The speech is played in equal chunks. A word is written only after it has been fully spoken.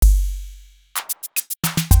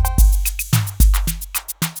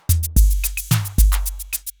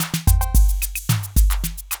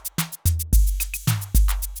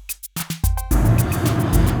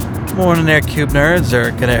Morning there, Cube Nerds, or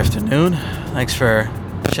good afternoon. Thanks for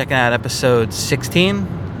checking out episode 16.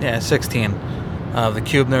 Yeah, 16 of the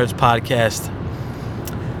Cube Nerds podcast.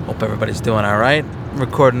 Hope everybody's doing all right. I'm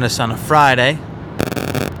recording this on a Friday.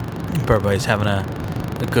 Hope everybody's having a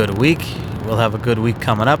good week. We'll have a good week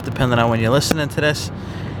coming up, depending on when you're listening to this.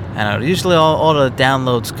 And usually all the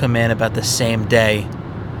downloads come in about the same day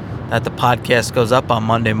that the podcast goes up on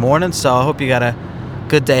Monday morning. So I hope you got a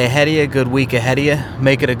good day ahead of you, a good week ahead of you.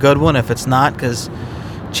 Make it a good one if it's not, because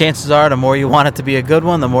chances are the more you want it to be a good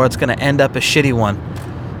one, the more it's going to end up a shitty one.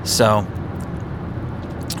 So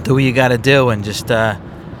do what you got to do and just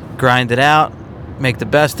grind it out, make the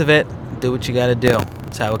best of it, do what you got to do.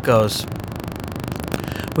 That's how it goes.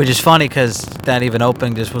 Which is funny because that even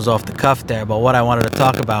opening just was off the cuff there, but what I wanted to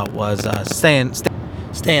talk about was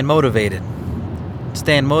staying motivated.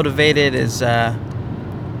 Staying motivated is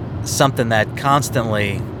something that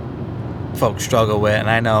constantly folks struggle with, and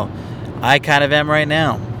I know I kind of am right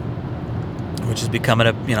now, which is becoming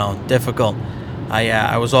difficult.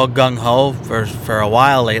 I was all gung-ho for a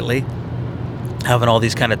while lately, having all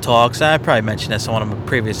these kind of talks. I probably mentioned this in one of my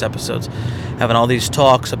previous episodes, having all these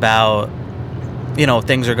talks about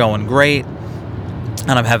things are going great,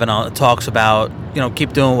 and I'm having all talks about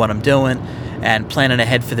keep doing what I'm doing and planning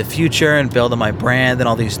ahead for the future and building my brand and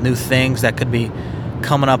all these new things that could be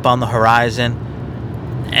coming up on the horizon.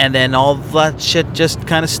 And then all that shit just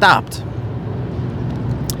kind of stopped.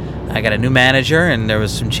 I got a new manager and there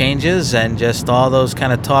was some changes, and just all those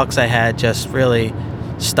kind of talks I had just really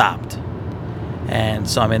stopped. And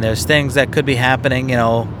so there's things that could be happening in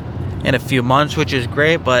a few months, which is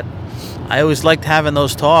great, but I always liked having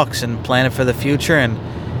those talks and planning for the future, and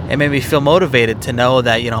it made me feel motivated to know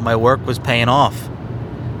that my work was paying off.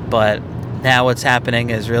 But now what's happening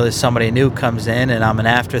is really somebody new comes in and I'm an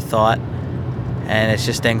afterthought, and it's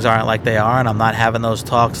just things aren't like they are, and I'm not having those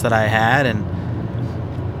talks that I had,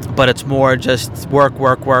 but it's more just work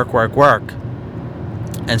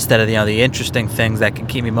instead of the interesting things that can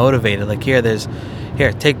keep me motivated. Like take this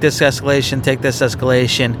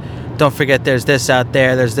escalation, don't forget there's this out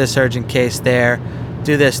there, there's this urgent case there,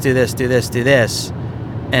 do this,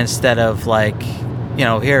 instead of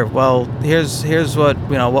here's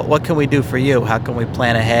what can we do for you? How can we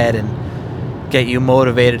plan ahead and get you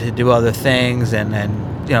motivated to do other things, and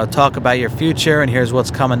talk about your future, and here's what's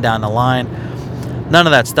coming down the line. None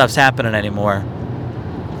of that stuff's happening anymore.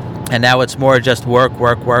 And now it's more just work,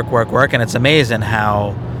 and it's amazing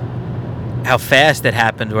how fast it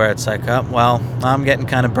happened, where it's like, oh, well, I'm getting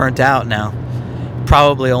kind of burnt out now.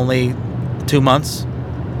 Probably only 2 months.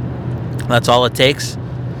 That's all it takes,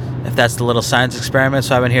 if that's the little science experiment.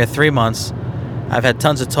 So I've been here 3 months. I've had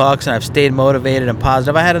tons of talks, and I've stayed motivated and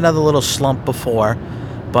positive. I had another little slump before,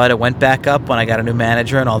 but it went back up when I got a new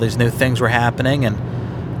manager and all these new things were happening, and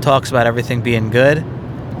talks about everything being good.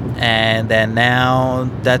 And then now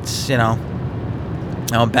that's, now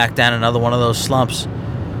I'm back down another one of those slumps.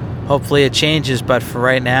 Hopefully it changes, but for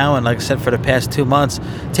right now, and like I said, for the past 2 months,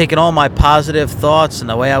 taking all my positive thoughts and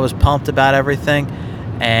the way I was pumped about everything,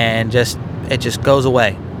 and it just goes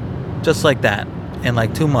away. Just like that. In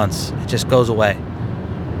 2 months, it just goes away.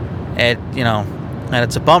 And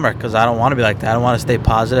it's a bummer, because I don't want to be like that. I want to stay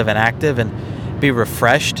positive and active and be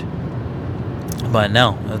refreshed. But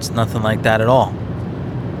no, it's nothing like that at all.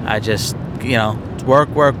 I just, work.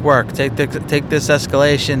 Take this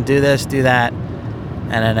escalation, do this, do that,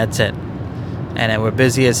 and then that's it. And then we're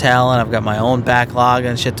busy as hell, and I've got my own backlog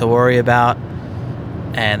and shit to worry about.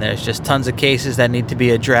 And there's just tons of cases that need to be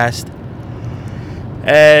addressed.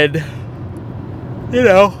 And, and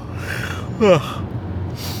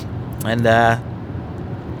I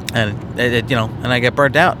get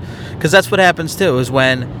burnt out. Because that's what happens too, is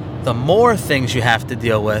when the more things you have to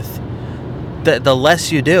deal with, the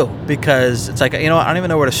less you do. Because it's like, I don't even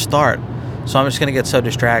know where to start. So I'm just going to get so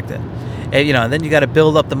distracted. And then you got to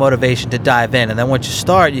build up the motivation to dive in. And then once you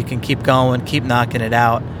start, you can keep going, keep knocking it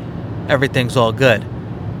out. Everything's all good.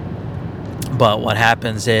 But what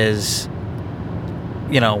happens is,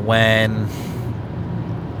 when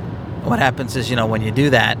you do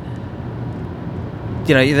that,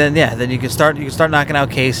 then you can start knocking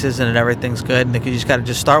out cases, and everything's good. And you just got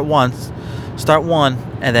to start one,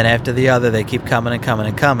 and then after the other, they keep coming and coming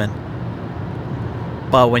and coming.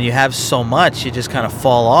 But when you have so much, you just kind of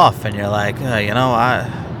fall off, and you're like, I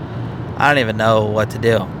don't even know what to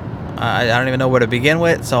do. I don't even know where to begin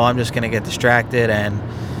with, so I'm just going to get distracted and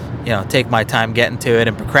take my time getting to it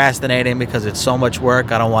and procrastinating because it's so much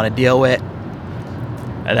work I don't want to deal with.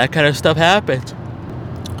 And that kind of stuff happens.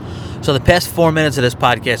 So the past 4 minutes of this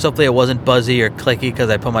podcast, hopefully it wasn't buzzy or clicky because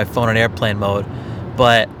I put my phone in airplane mode,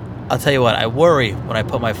 but I'll tell you what, I worry when I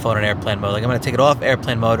put my phone in airplane mode. Like, I'm going to take it off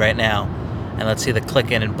airplane mode right now, and let's see the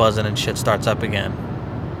clicking and buzzing and shit starts up again.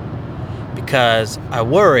 Because I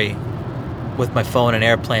worry with my phone in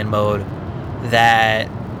airplane mode that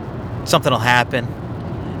something will happen,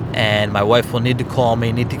 and my wife will need to call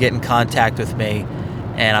me, need to get in contact with me,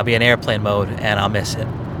 and I'll be in airplane mode, and I'll miss it.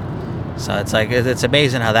 So it's like, it's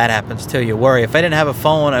amazing how that happens too. You worry. If I didn't have a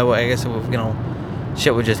phone, I guess it would,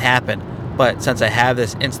 shit would just happen. But since I have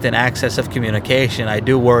this instant access of communication, I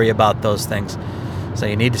do worry about those things. So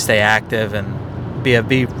you need to stay active and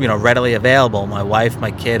be readily available. My wife,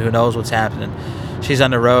 my kid, who knows what's happening. She's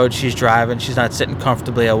on the road, she's driving, she's not sitting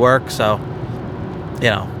comfortably at work, so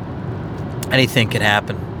anything can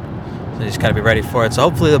happen. So you just got to be ready for it. So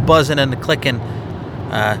hopefully the buzzing and the clicking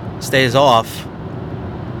stays off.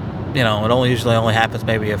 It usually only happens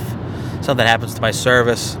maybe if something happens to my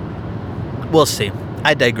service. We'll see.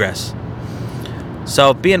 I digress.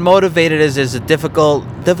 So being motivated is a difficult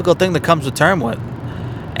thing that comes with term with,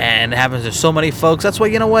 and it happens to so many folks. That's why,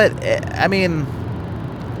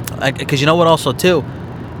 because also too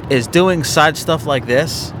is doing side stuff like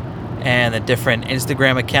this, and the different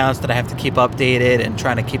Instagram accounts that I have to keep updated, and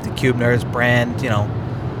trying to keep the Cube Nerds brand,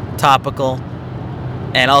 topical.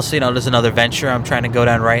 And also, there's another venture I'm trying to go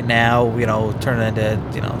down right now, turning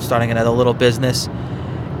into, starting another little business.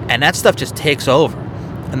 And that stuff just takes over.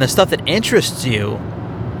 And the stuff that interests you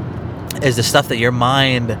is the stuff that your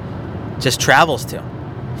mind just travels to.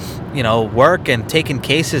 Work and taking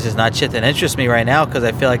cases is not shit that interests me right now, because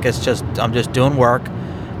I feel like I'm just doing work,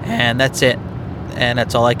 and that's it. And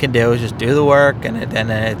that's all I can do is just do the work, and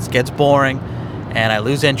it gets boring, and I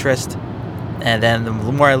lose interest. And then the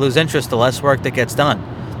more I lose interest, the less work that gets done.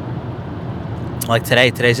 Like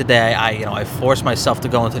today's a day I forced myself to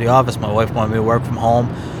go into the office. My wife wanted me to work from home.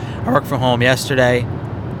 I worked from home yesterday,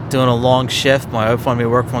 doing a long shift. My wife wanted me to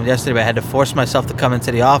work from home yesterday, but I had to force myself to come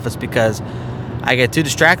into the office because I get too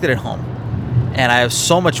distracted at home. And I have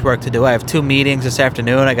so much work to do. I have 2 meetings this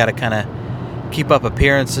afternoon I got to kind of keep up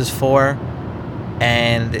appearances for.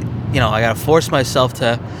 And, I got to force myself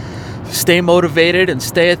to stay motivated and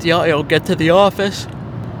stay at get to the office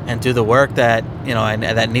and do the work that,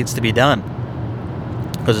 that needs to be done.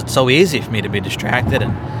 Because it's so easy for me to be distracted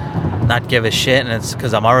and not give a shit. And it's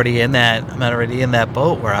because I'm already in that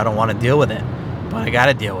boat where I don't want to deal with it, but I got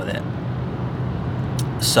to deal with it.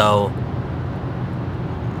 So,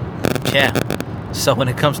 yeah. So when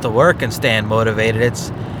it comes to work and staying motivated,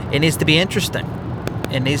 it needs to be interesting.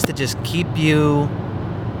 It needs to just keep you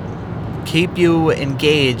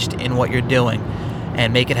engaged in what you're doing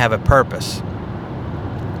and make it have a purpose.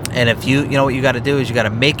 And if what you got to do is you got to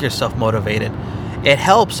make yourself motivated. It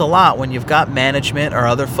helps a lot when you've got management or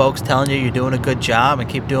other folks telling you you're doing a good job and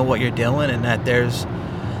keep doing what you're doing, and that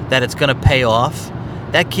it's going to pay off.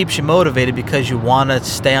 That keeps you motivated because you want to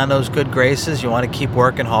stay on those good graces. You want to keep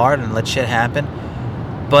working hard and let shit happen.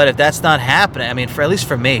 But if that's not happening, at least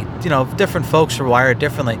for me, different folks are wired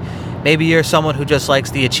differently. Maybe you're someone who just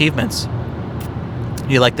likes the achievements.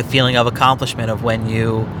 You like the feeling of accomplishment of when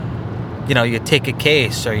you take a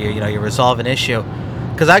case or you resolve an issue.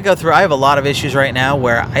 Because I have a lot of issues right now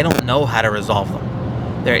where I don't know how to resolve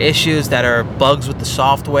them. There are issues that are bugs with the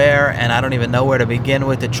software, and I don't even know where to begin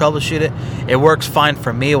with to troubleshoot it. It works fine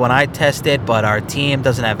for me when I test it, but our team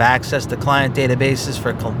doesn't have access to client databases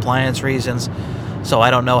for compliance reasons. So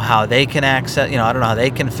I don't know how they can access, I don't know how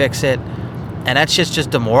they can fix it. And that's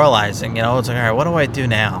just demoralizing, It's like, all right, what do I do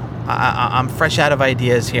now? I'm fresh out of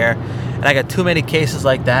ideas here, and I got too many cases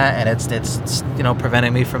like that, and it's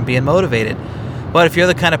preventing me from being motivated. But if you're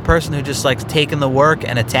the kind of person who just likes taking the work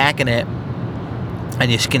and attacking it,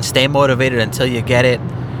 and you can stay motivated until you get it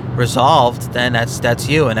resolved, then that's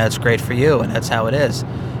you, and that's great for you, and that's how it is.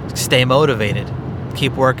 Stay motivated.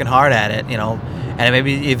 Keep working hard at it, and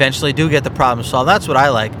maybe you eventually do get the problem solved. That's what I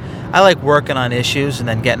like. I like working on issues and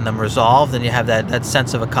then getting them resolved, and you have that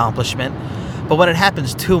sense of accomplishment. But when it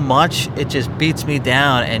happens too much, it just beats me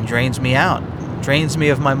down and drains me out. Drains me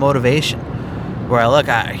of my motivation. Where I look,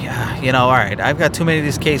 all right, I've got too many of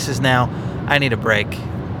these cases now. I need a break.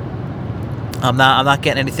 I'm not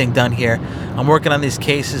getting anything done here. I'm working on these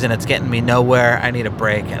cases and it's getting me nowhere. I need a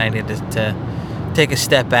break, and I need to take a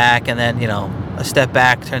step back, and then, a step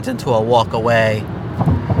back turns into a walk away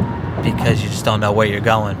because you just don't know where you're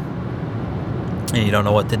going and you don't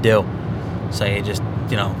know what to do. So you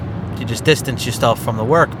just distance yourself from the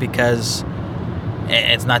work because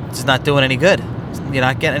it's not doing any good. You're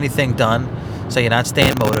not getting anything done, so you're not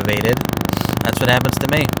staying motivated. That's what happens to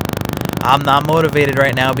me. I'm not motivated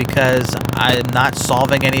right now because I'm not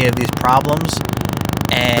solving any of these problems,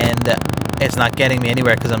 and it's not getting me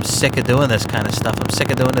anywhere because I'm sick of doing this kind of stuff. I'm sick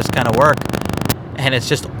of doing this kind of work. And it's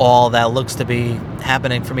just all that looks to be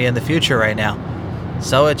happening for me in the future right now.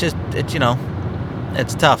 So it's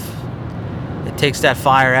tough. It takes that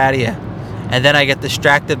fire out of you. And then I get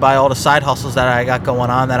distracted by all the side hustles that I got going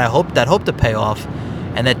on that hope to pay off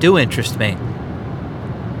and that do interest me.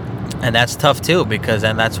 And that's tough too, because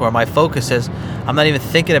then that's where my focus is. I'm not even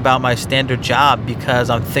thinking about my standard job because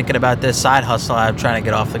I'm thinking about this side hustle I'm trying to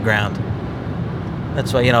get off the ground.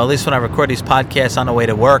 That's why, at least when I record these podcasts on the way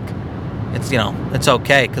to work, it's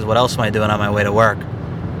okay, because what else am I doing on my way to work?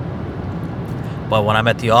 But when I'm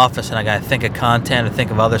at the office and I got to think of content or think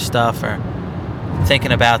of other stuff or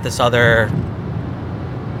thinking about this other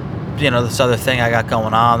thing I got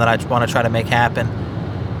going on that I want to try to make happen,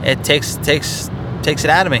 it takes it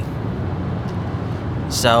out of me.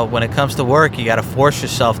 So when it comes to work, you got to force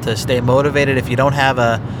yourself to stay motivated. If you don't have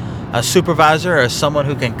a supervisor or someone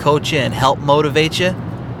who can coach you and help motivate you,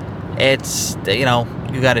 it's,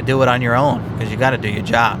 you got to do it on your own, because you got to do your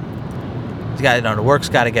job. The work's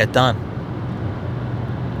got to get done.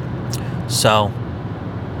 So,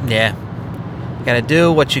 yeah, you got to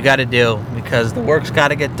do what you got to do, because the work's got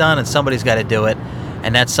to get done and somebody's got to do it,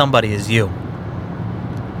 and that somebody is you.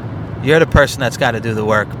 You're the person that's got to do the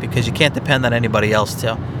work, because you can't depend on anybody else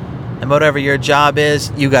to. And whatever your job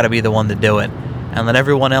is, you got to be the one to do it, and let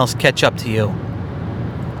everyone else catch up to you.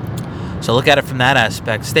 So look at it from that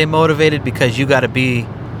aspect. Stay motivated, because you got to be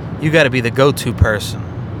the go-to person.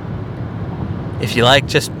 If you like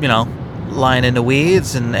just, lying in the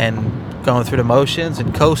weeds and going through the motions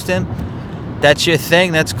and coasting, that's your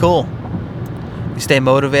thing, that's cool. You stay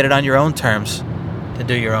motivated on your own terms to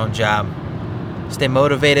do your own job. Stay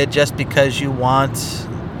motivated just because you want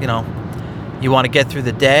to get through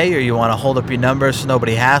the day, or you want to hold up your numbers so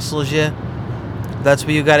nobody hassles you. That's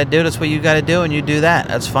what you got to do. That's what you got to do, and you do that.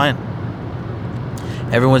 That's fine.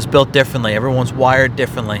 Everyone's built differently. Everyone's wired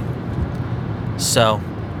differently. So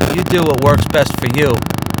you do what works best for you,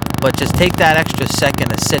 but just take that extra second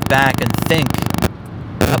to sit back and think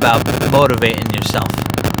about motivating yourself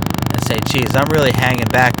and say, geez, I'm really hanging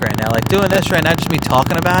back right now. Like doing this right now, just me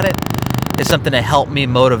talking about it is something to help me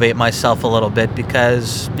motivate myself a little bit,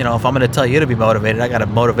 because, if I'm going to tell you to be motivated, I got to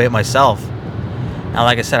motivate myself. Now,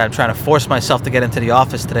 like I said, I'm trying to force myself to get into the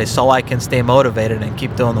office today so I can stay motivated and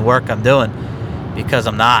keep doing the work I'm doing, because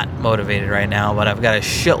I'm not motivated right now, but I've got a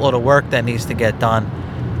shitload of work that needs to get done.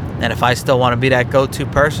 And if I still want to be that go-to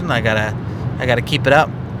person, I gotta keep it up.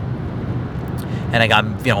 And I got,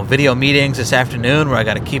 video meetings this afternoon where I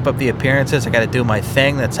got to keep up the appearances. I got to do my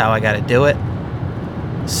thing. That's how I got to do it.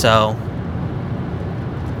 So,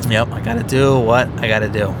 I got to do what I got to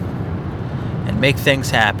do and make things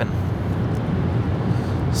happen.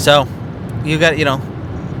 So, you got,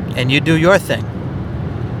 and you do your thing.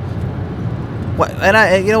 And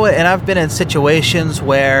I've been in situations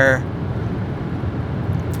where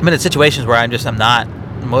I'm not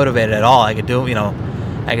motivated at all. I could do,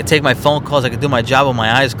 I could take my phone calls. I could do my job with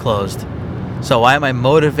my eyes closed. So why am I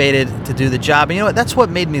motivated to do the job? And that's what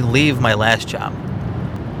made me leave my last job.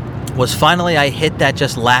 Was finally I hit that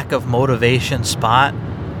just lack of motivation spot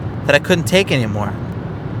that I couldn't take anymore.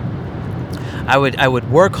 I would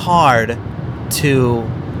work hard to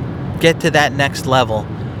get to that next level,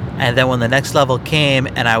 and then when the next level came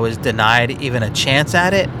and I was denied even a chance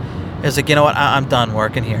at it, it was like, you know what? I'm done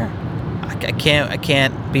working here. I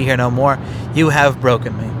can't be here no more. You have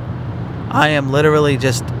broken me. I am literally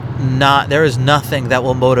just not. There is nothing that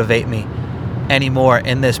will motivate me anymore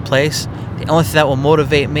in this place. The only thing that will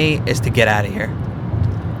motivate me is to get out of here.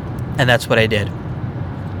 And that's what I did.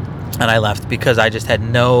 And I left because I just had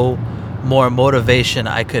no more motivation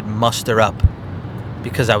I could muster up,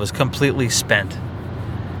 because I was completely spent.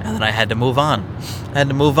 And then I had to move on. I had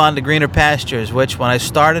to move on to greener pastures, which when I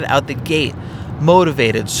started out the gate,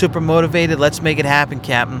 motivated, super motivated, let's make it happen,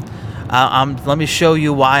 Captain. Let me show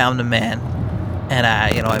you why I'm the man. And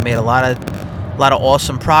I made a lot of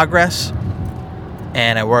awesome progress,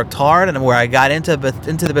 and I worked hard, and where I got into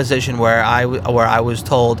the position where I was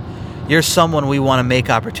told, you're someone we want to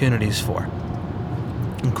make opportunities for.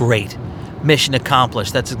 Great. Mission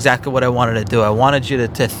accomplished. That's exactly what I wanted to do. I wanted you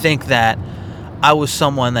to think that I was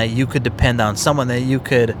someone that you could depend on, someone that you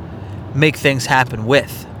could make things happen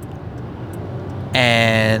with.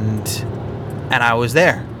 And I was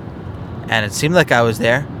there. And it seemed like I was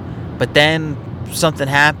there. But then something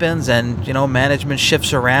happens, and management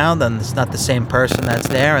shifts around, and it's not the same person that's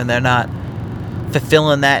there, and they're not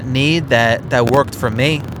fulfilling that need that worked for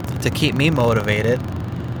me to keep me motivated.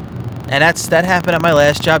 And that happened at my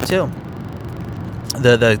last job too.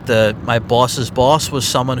 My boss's boss was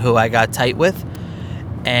someone who I got tight with,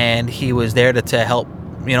 and he was there to help,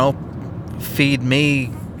 feed me,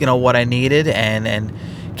 what I needed and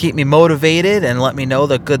keep me motivated and let me know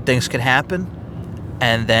that good things could happen.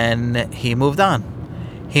 And then he moved on.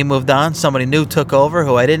 Somebody new took over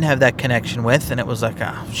who I didn't have that connection with, and it was like,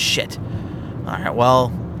 oh, shit. All right, well,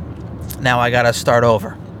 now I got to start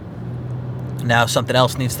over. Now something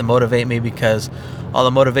else needs to motivate me, because all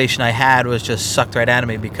the motivation I had was just sucked right out of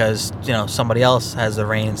me because, somebody else has the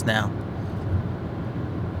reins now.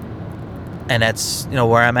 And that's,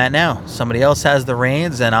 where I'm at now. Somebody else has the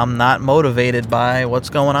reins, and I'm not motivated by what's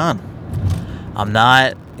going on. I'm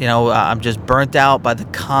not, I'm just burnt out by the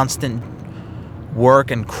constant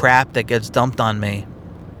work and crap that gets dumped on me.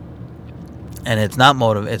 And it's not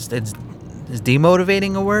is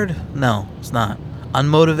demotivating a word? No, it's not.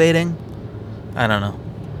 Unmotivating? I don't know.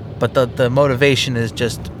 But the motivation is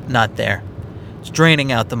just not there. It's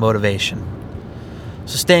draining out the motivation.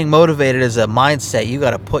 So staying motivated is a mindset you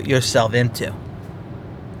got to put yourself into.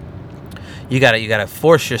 You got to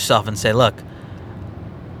force yourself and say, look,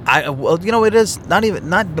 it is not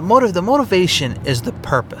the motivation is the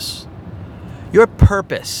purpose. Your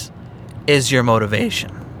purpose is your motivation.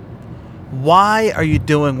 Why are you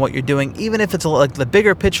doing what you're doing? Even if it's like the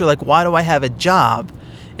bigger picture, like why do I have a job?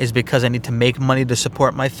 Is because I need to make money to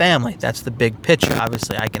support my family. That's the big picture.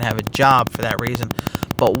 Obviously, I can have a job for that reason.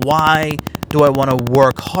 But why do I want to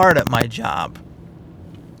work hard at my job?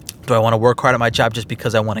 Do I want to work hard at my job just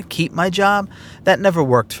because I want to keep my job? That never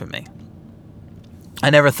worked for me. I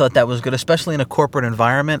never thought that was good, especially in a corporate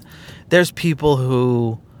environment. There's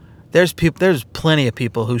plenty of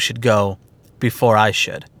people who should go before I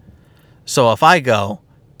should. So if I go,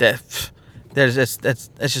 it's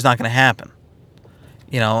just not going to happen.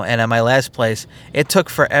 And at my last place, it took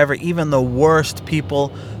forever. Even the worst people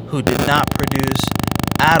who did not produce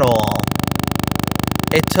at all,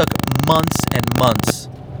 it took months and months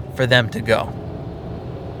for them to go.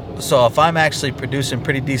 So if I'm actually producing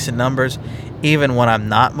pretty decent numbers, even when I'm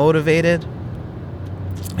not motivated,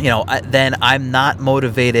 then I'm not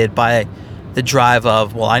motivated by the drive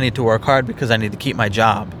of, well, I need to work hard because I need to keep my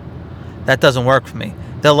job. That doesn't work for me.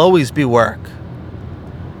 There'll always be work.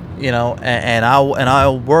 And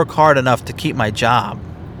I'll work hard enough to keep my job.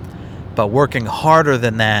 But working harder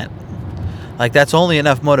than that, like that's only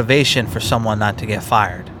enough motivation for someone not to get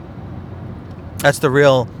fired. That's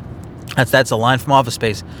a line from Office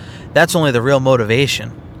Space. That's only the real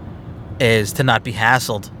motivation, is to not be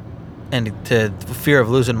hassled and to fear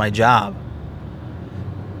of losing my job.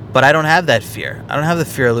 But I don't have that fear. I don't have the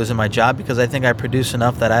fear of losing my job because I think I produce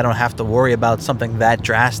enough that I don't have to worry about something that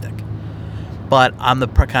drastic. But I'm the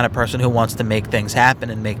kind of person who wants to make things happen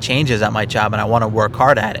and make changes at my job, and I want to work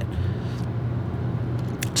hard at it.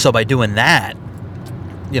 So by doing that,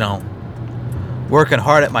 working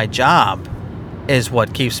hard at my job is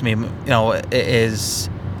what keeps me, is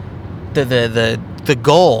the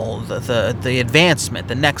goal, the advancement,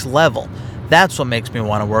 the next level. That's what makes me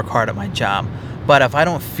want to work hard at my job. But if I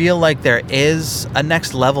don't feel like there is a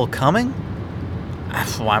next level coming,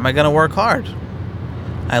 why am I going to work hard?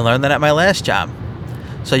 I learned that at my last job.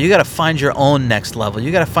 So you got to find your own next level.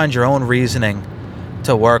 You got to find your own reasoning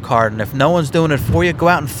to work hard. And if no one's doing it for you, go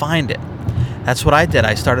out and find it. That's what I did.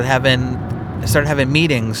 I started having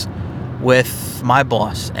meetings with my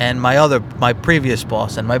boss and my previous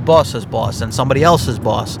boss and my boss's boss and somebody else's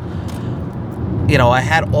boss. I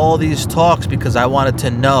had all these talks because I wanted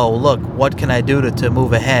to know, look, what can I do to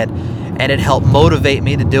move ahead? And it helped motivate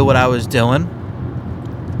me to do what I was doing.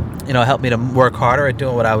 Helped me to work harder at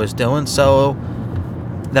doing what I was doing so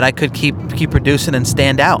that I could keep producing and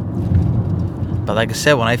stand out. But like I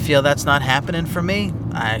said, when I feel that's not happening for me,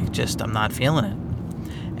 I'm not feeling it.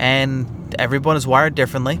 And everyone is wired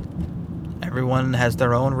differently. Everyone has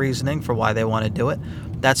their own reasoning for why they want to do it.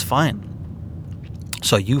 That's fine.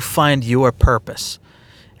 So you find your purpose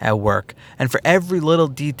at work. And for every little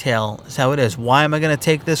detail is how it is. Why am I going to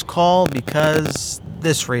take this call? Because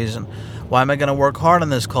this reason. Why am I going to work hard on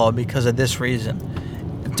this call? Because of this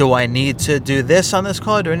reason. Do I need to do this on this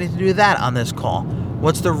call? Or do I need to do that on this call?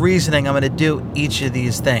 What's the reasoning I'm going to do each of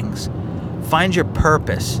these things? Find your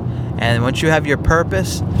purpose. And once you have your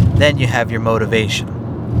purpose, then you have your motivation.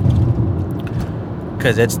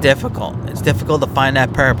 Because it's difficult. It's difficult to find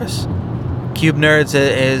that purpose. Cube Nerds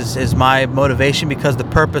is my motivation because the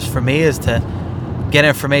purpose for me is to get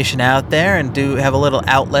information out there and have a little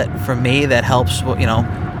outlet for me that helps,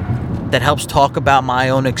 that helps talk about my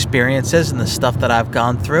own experiences and the stuff that I've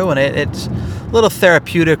gone through. And it's a little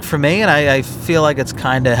therapeutic for me, and I feel like it's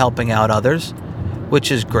kind of helping out others,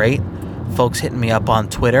 which is great. Folks hitting me up on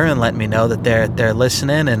Twitter and letting me know that they're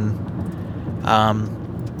listening, and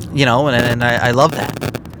and I love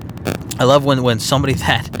that. I love when somebody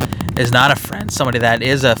that is not a friend, somebody that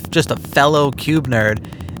is just a fellow Cube nerd,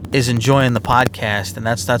 is enjoying the podcast, and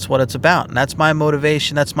that's what it's about. And that's my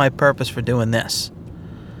motivation. That's my purpose for doing this.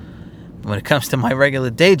 When it comes to my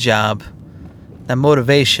regular day job, that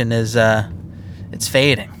motivation is it's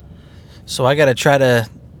fading. So I gotta try to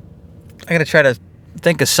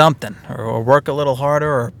think of something, or work a little harder,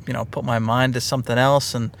 or put my mind to something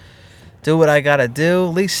else and do what I gotta do.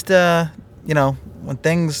 At least when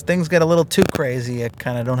things get a little too crazy, I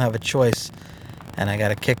kind of don't have a choice, and I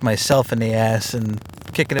gotta kick myself in the ass and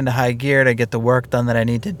kick it into high gear to get the work done that I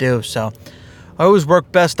need to do. So I always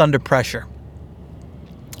work best under pressure.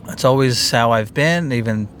 That's always how I've been,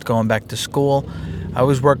 even going back to school. I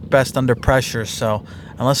always work best under pressure. So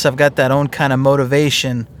unless I've got that own kind of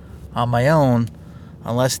motivation on my own,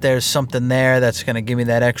 unless there's something there that's going to give me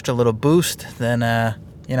that extra little boost, then,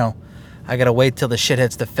 I got to wait till the shit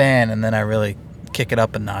hits the fan, and then I really kick it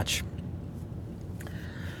up a notch.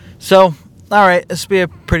 So, all right, this will be a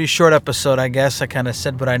pretty short episode, I guess. I kind of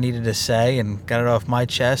said what I needed to say and got it off my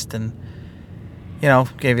chest, and,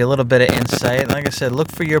 gave you a little bit of insight. Like I said,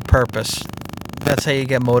 look for your purpose. That's how you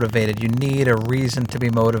get motivated. You need a reason to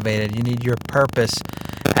be motivated. You need your purpose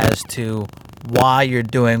as to why you're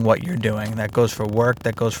doing what you're doing. That goes for work,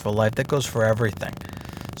 that goes for life, that goes for everything.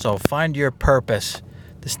 So find your purpose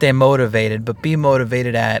to stay motivated, but be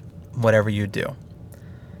motivated at whatever you do.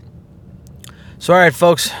 So all right,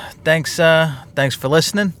 folks, thanks for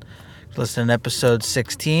listening. Listen to episode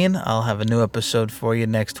 16. I'll have a new episode for you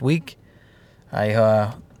next week.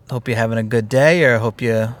 I hope you're having a good day, or I hope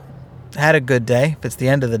you had a good day, if it's the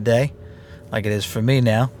end of the day, like it is for me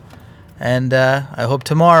now. And I hope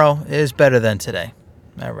tomorrow is better than today.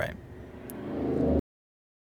 All right.